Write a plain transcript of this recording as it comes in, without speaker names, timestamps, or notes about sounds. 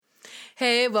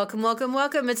Hey, welcome, welcome,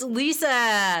 welcome. It's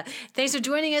Lisa. Thanks for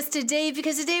joining us today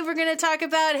because today we're going to talk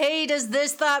about, hey, does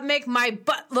this thought make my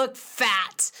butt look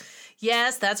fat?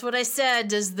 Yes, that's what I said.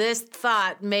 Does this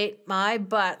thought make my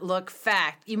butt look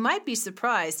fat? You might be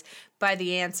surprised by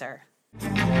the answer.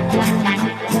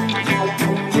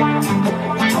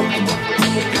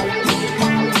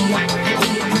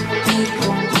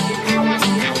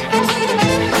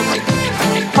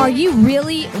 Are you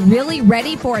really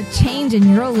ready for a change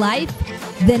in your life?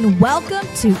 Then welcome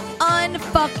to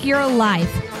Unfuck Your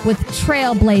Life with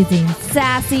trailblazing,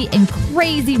 sassy, and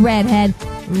crazy redhead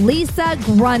Lisa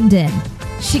Grunden.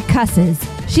 She cusses.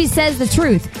 She says the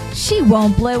truth. She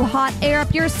won't blow hot air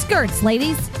up your skirts,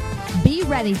 ladies. Be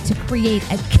ready to create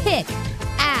a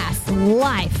kick-ass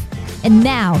life. And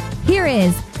now, here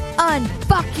is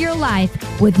Unfuck Your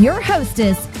Life with your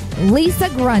hostess, Lisa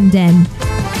Grunden.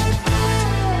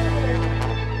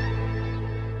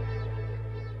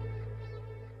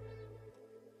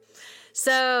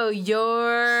 So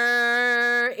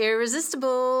you're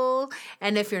irresistible.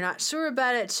 And if you're not sure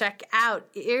about it, check out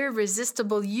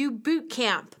Irresistible You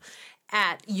Bootcamp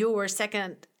at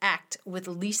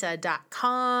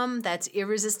yoursecondactwithlisa.com. That's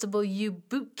Irresistible You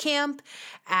Bootcamp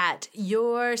at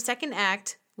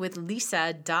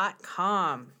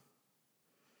yoursecondactwithlisa.com.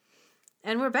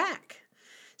 And we're back.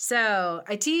 So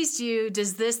I teased you,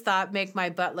 does this thought make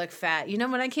my butt look fat? You know,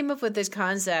 when I came up with this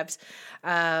concept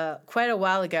quite a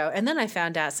while ago, and then I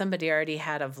found out somebody already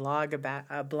had a blog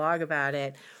about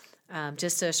it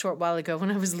just a short while ago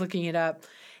when I was looking it up.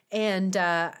 And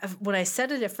when I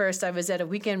said it at first, I was at a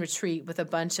weekend retreat with a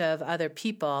bunch of other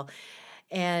people,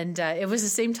 and it was the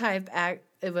same type act.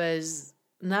 It was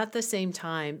not the same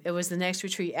time. It was the next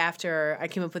retreat after I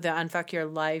came up with the Unfuck Your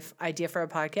Life idea for a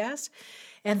podcast.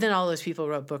 And then all those people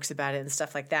wrote books about it and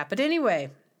stuff like that. But anyway,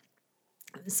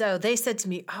 so they said to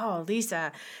me, oh,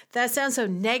 Lisa, that sounds so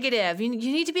negative. You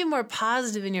need to be more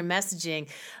positive in your messaging.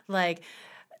 Like,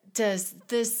 does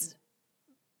this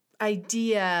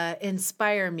idea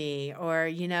inspire me? Or,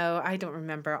 you know, I don't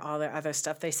remember all the other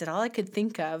stuff they said. All I could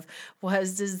think of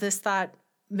was, does this thought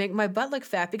make my butt look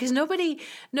fat? Because nobody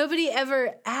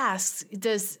ever asks,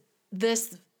 does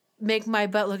this make my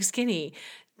butt look skinny?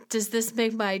 Does this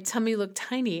make my tummy look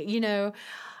tiny? You know,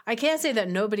 I can't say that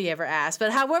nobody ever asked,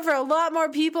 but however, a lot more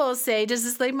people say, does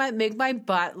this make my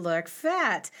butt look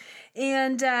fat?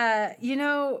 And, you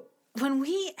know, when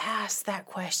we ask that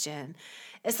question,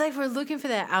 it's like we're looking for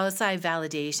that outside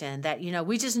validation that, you know,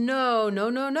 we just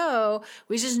know,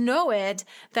 we just know it,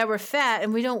 that we're fat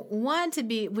and we don't want to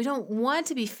be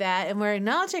fat, and we're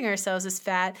acknowledging ourselves as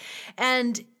fat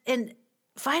and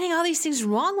finding all these things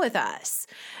wrong with us.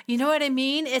 You know what I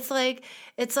mean? It's like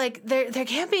there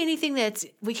can't be anything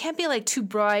we can't be like too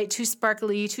bright, too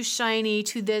sparkly, too shiny,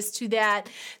 too this, too that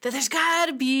there's got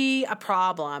to be a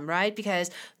problem, right? Because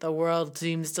the world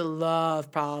seems to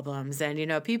love problems. And, you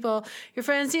know, your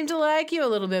friends seem to like you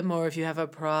a little bit more if you have a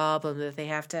problem that they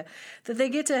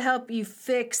get to help you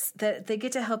fix,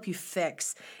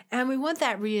 And we want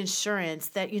that reassurance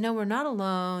that, you know, we're not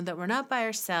alone, that we're not by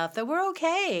ourselves, that we're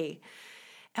okay.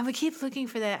 And we keep looking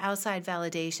for that outside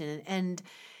validation. And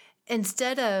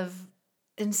instead of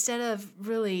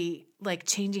really like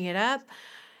changing it up,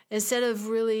 instead of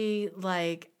really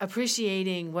like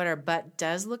appreciating what our butt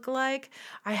does look like,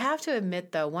 I have to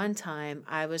admit though, one time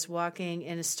I was walking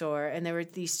in a store and there were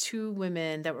these two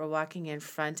women that were walking in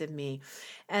front of me.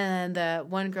 And the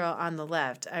one girl on the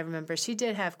left, I remember she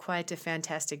had quite a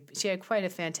fantastically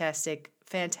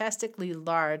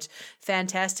large,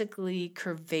 fantastically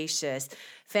curvaceous,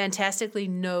 fantastically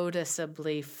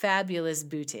noticeably fabulous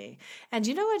booty. And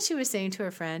you know what she was saying to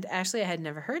her friend? Actually, I had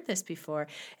never heard this before.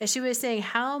 And she was saying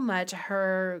how much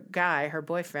her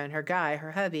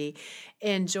hubby,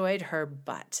 enjoyed her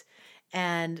butt.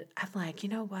 And I'm like, you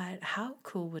know what? How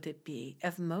cool would it be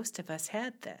if most of us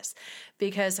had this?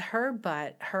 Because her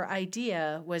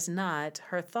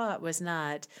thought was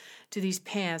not, do these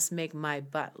pants make my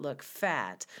butt look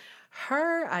fat?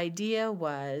 Her idea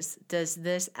was, does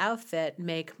this outfit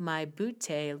make my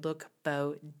booty look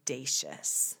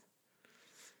bodacious?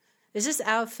 Is this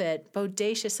outfit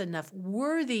bodacious enough,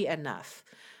 worthy enough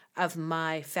of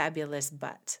my fabulous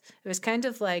butt? It was kind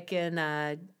of like in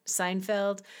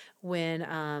Seinfeld when,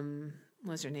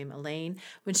 what was her name, Elaine,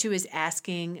 when she was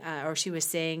asking, or she was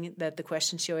saying that the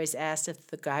question she always asked if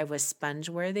the guy was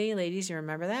sponge-worthy. Ladies, you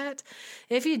remember that?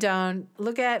 If you don't,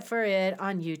 look for it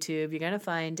on YouTube. You're going to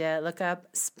find it. Look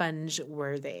up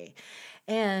sponge-worthy.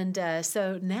 And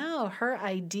so now her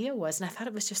idea was, and I thought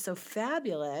it was just so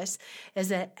fabulous, is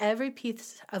that every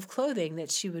piece of clothing that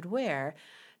she would wear,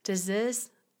 does this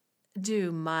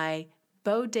do my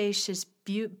bodacious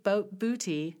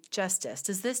booty justice?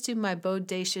 Does this do my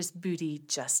bodacious booty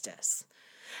justice?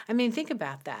 I mean, think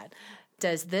about that.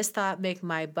 Does this thought make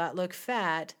my butt look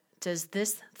fat? Does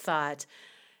this thought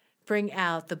bring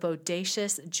out the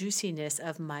bodacious juiciness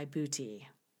of my booty,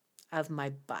 of my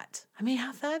butt? I mean,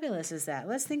 how fabulous is that?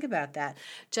 Let's think about that.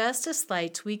 Just a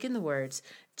slight tweak in the words,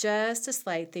 just a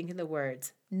slight think in the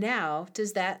words. Now,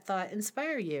 does that thought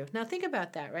inspire you? Now, think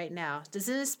about that right now. Does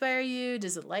it inspire you?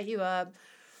 Does it light you up?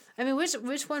 I mean,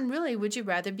 which one really would you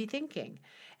rather be thinking?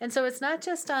 And so it's not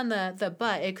just on the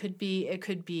butt. It could be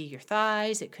your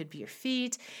thighs. It could be your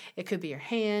feet. It could be your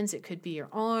hands. It could be your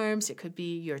arms. It could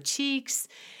be your cheeks.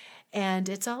 And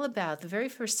it's all about the very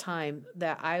first time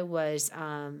that I was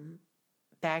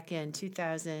back in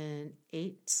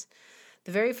 2008,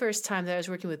 the very first time that I was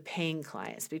working with paying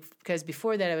clients, because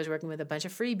before that I was working with a bunch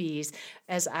of freebies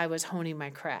as I was honing my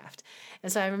craft.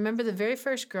 And so I remember the very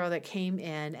first girl that came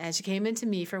in, and she came into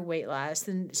me for weight loss,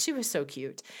 and she was so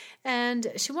cute.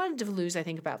 And she wanted to lose, I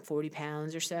think, about 40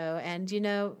 pounds or so. And,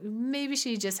 maybe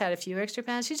she just had a few extra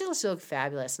pounds. She just looked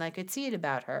fabulous, and I could see it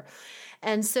about her.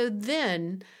 And so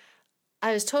then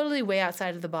I was totally way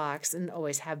outside of the box and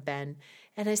always have been.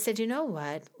 And I said, you know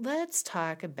what? Let's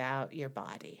talk about your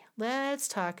body. Let's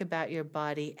talk about your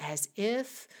body as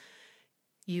if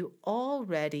you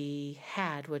already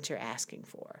had what you're asking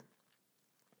for.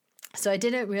 So I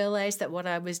didn't realize that what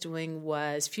I was doing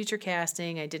was future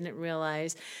casting. I didn't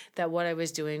realize that what I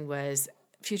was doing was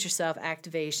future self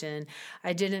activation.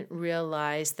 I didn't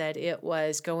realize that it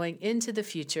was going into the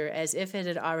future as if it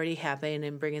had already happened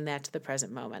and bringing that to the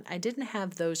present moment. I didn't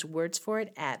have those words for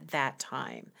it at that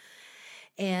time.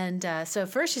 And so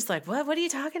first she's like, what are you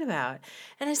talking about?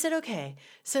 And I said, okay.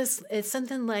 So it's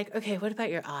something like, okay, what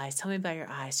about your eyes? Tell me about your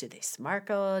eyes. Do they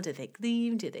sparkle? Do they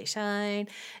gleam? Do they shine?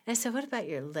 And I said, what about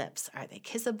your lips? Are they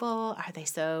kissable? Are they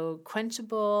so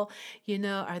quenchable?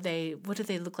 What do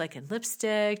they look like in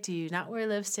lipstick? Do you not wear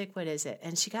lipstick? What is it?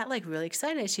 And she got really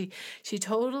excited. She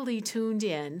totally tuned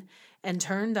in and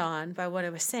turned on by what I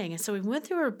was saying. And so we went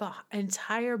through her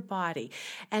entire body,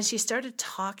 and she started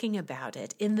talking about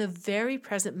it in the very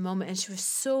present moment. And she was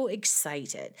so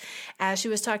excited as she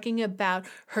was talking about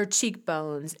her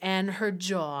cheekbones and her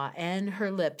jaw and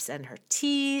her lips and her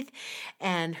teeth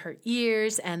and her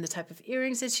ears and the type of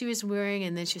earrings that she was wearing.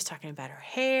 And then she was talking about her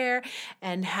hair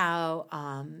and how,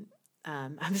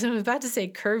 I'm about to say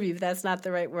curvy, but that's not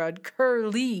the right word.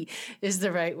 Curly is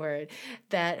the right word.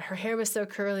 That her hair was so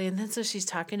curly. And then so she's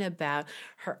talking about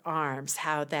her arms,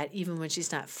 how that even when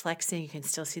she's not flexing, you can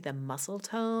still see the muscle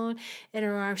tone in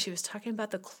her arms. She was talking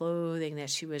about the clothing that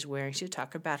she was wearing. She was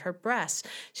talking about her breasts.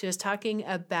 She was talking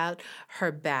about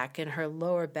her back and her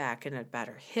lower back and about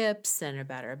her hips and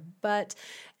about her butt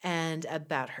and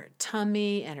about her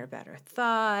tummy and about her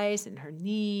thighs and her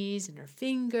knees and her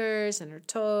fingers and her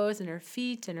toes and her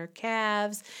feet and her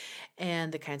calves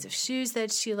and the kinds of shoes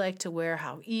that she liked to wear,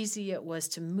 how easy it was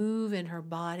to move in her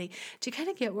body. Do you kind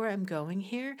of get where I'm going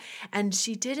here? And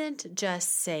she didn't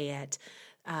just say it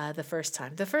the first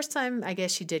time. The first time, I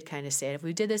guess she did kind of say it.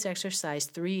 We did this exercise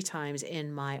 3 times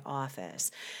in my office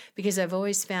because I've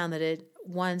always found that it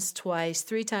once, twice,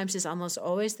 3 times is almost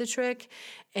always the trick.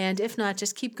 And if not,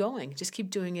 just keep going. Just keep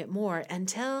doing it more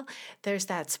until there's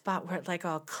that spot where it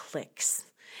all clicks.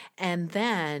 And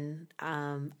then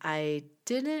I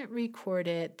didn't record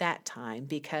it that time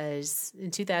because in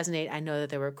 2008, I know that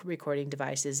there were recording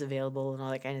devices available and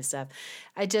all that kind of stuff.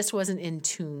 I just wasn't in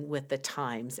tune with the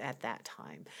times at that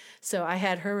time. So I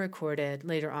had her recorded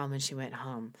later on when she went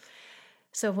home.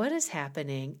 So what is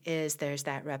happening is there's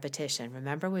that repetition.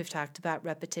 Remember, we've talked about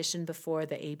repetition before.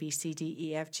 The A, B, C, D,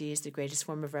 E, F, G is the greatest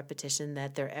form of repetition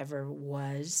that there ever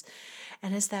was.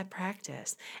 And it's that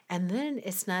practice. And then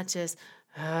it's not just,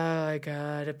 oh, I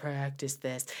gotta practice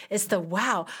this. It's the,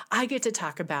 wow, I get to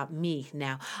talk about me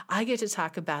now. I get to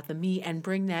talk about the me and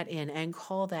bring that in and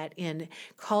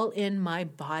call in my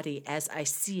body as I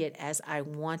see it, as I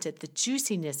want it, the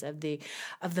juiciness of the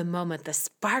moment, the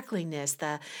sparkliness,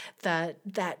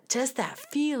 that just that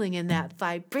feeling and that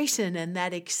vibration and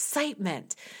that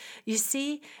excitement. You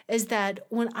see, is that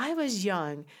when I was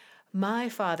young, my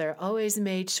father always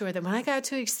made sure that when I got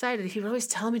too excited, he would always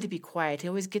tell me to be quiet. He'd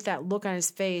always get that look on his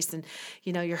face and,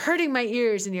 you're hurting my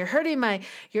ears and you're hurting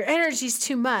your energy's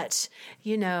too much,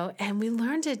 and we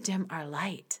learned to dim our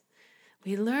light.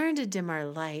 We learn to dim our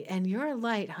light, and your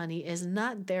light, honey, is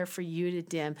not there for you to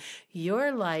dim.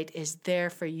 Your light is there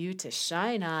for you to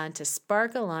shine on, to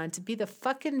sparkle on, to be the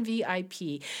fucking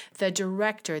VIP, the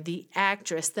director, the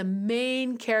actress, the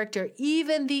main character,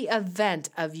 even the event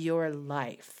of your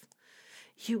life.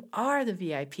 You are the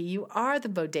VIP. You are the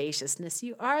bodaciousness.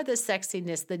 You are the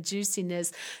sexiness, the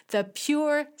juiciness, the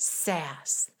pure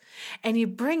sass. And you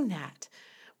bring that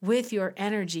with your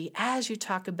energy as you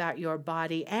talk about your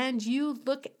body and you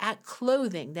look at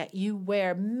clothing that you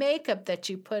wear, makeup that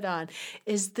you put on.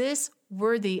 Is this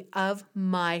worthy of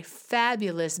my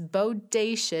fabulous,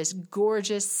 bodacious,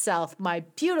 gorgeous self, my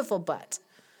beautiful butt?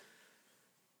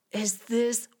 Is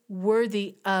this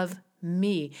worthy of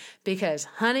me? Because,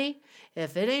 honey,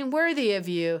 if it ain't worthy of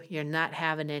you, you're not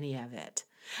having any of it.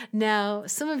 Now,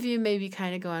 some of you may be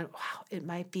kind of going, wow, it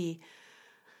might be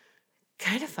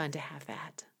kind of fun to have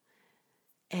that.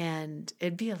 And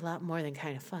it'd be a lot more than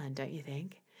kind of fun, don't you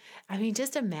think? I mean,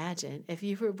 just imagine if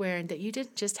you were wearing that you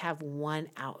didn't just have one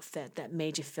outfit that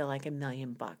made you feel like $1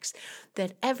 million,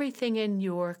 that everything in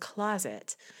your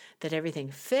closet, that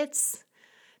everything fits,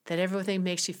 that everything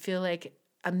makes you feel like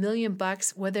 $1 million,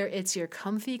 whether it's your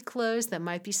comfy clothes that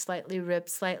might be slightly ripped,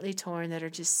 slightly torn, that are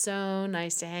just so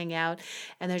nice to hang out,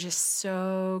 and they're just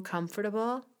so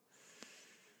comfortable.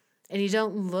 And you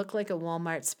don't look like a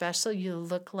Walmart special. You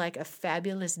look like a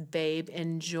fabulous babe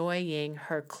enjoying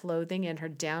her clothing and her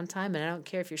downtime. And I don't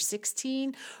care if you're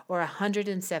 16 or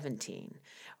 117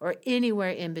 or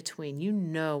anywhere in between. You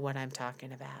know what I'm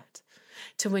talking about.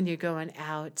 To when you're going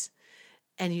out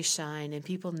and you shine and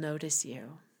people notice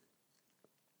you.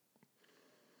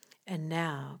 And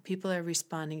now people are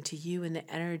responding to you and the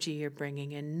energy you're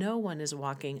bringing. And no one is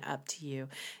walking up to you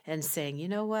and saying, you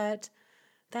know what?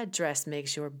 That dress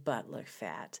makes your butt look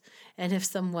fat. And if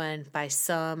someone, by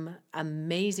some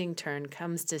amazing turn,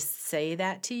 comes to say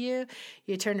that to you,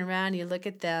 you turn around, you look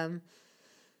at them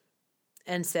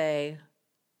and say,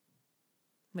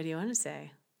 what do you want to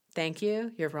say? Thank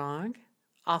you, you're wrong.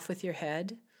 Off with your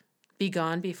head. Be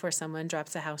gone before someone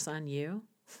drops a house on you.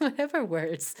 Whatever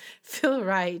words feel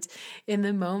right in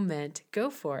the moment, go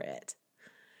for it.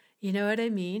 You know what I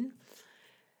mean?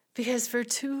 Because for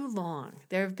too long,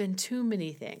 there have been too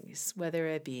many things, whether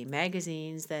it be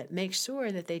magazines that make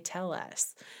sure that they tell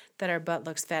us that our butt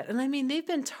looks fat. And I mean, they've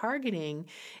been targeting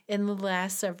in the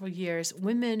last several years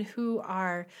women who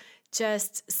are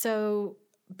just so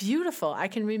beautiful. I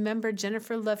can remember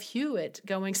Jennifer Love Hewitt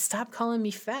going, stop calling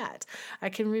me fat. I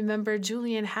can remember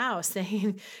Julian Howe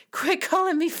saying, quit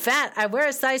calling me fat. I wear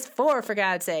a size 4, for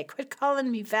God's sake. Quit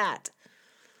calling me fat.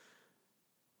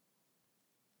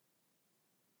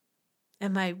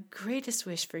 And my greatest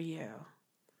wish for you,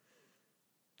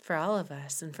 for all of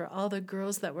us, and for all the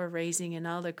girls that we're raising and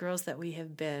all the girls that we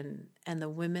have been and the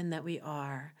women that we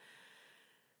are,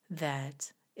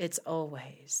 that it's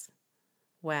always,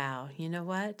 wow, you know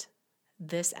what?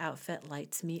 This outfit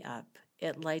lights me up.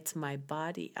 It lights my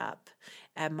body up.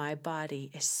 And my body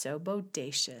is so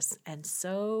bodacious and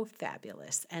so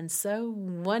fabulous and so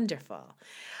wonderful.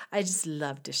 I just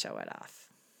love to show it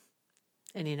off.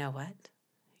 And you know what?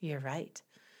 You're right.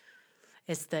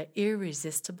 It's the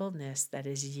irresistibleness that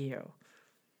is you.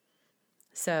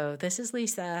 So this is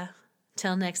Lisa.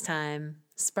 Till next time,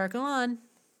 sparkle on.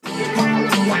 You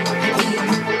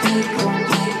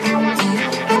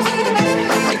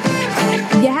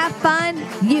have fun,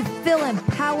 you feel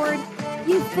empowered,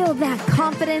 you feel that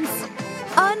confidence.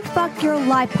 Unfuck Your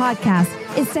Life podcast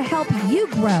is to help you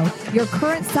grow your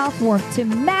current self-worth to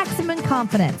maximum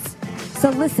confidence. So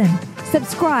listen,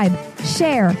 subscribe,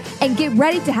 share, and get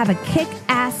ready to have a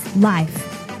kick-ass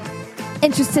life.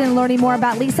 Interested in learning more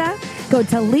about Lisa? Go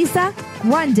to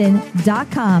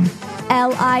lisagrunden.com.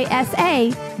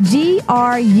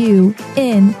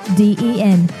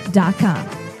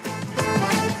 LISAGRUNDEN.com.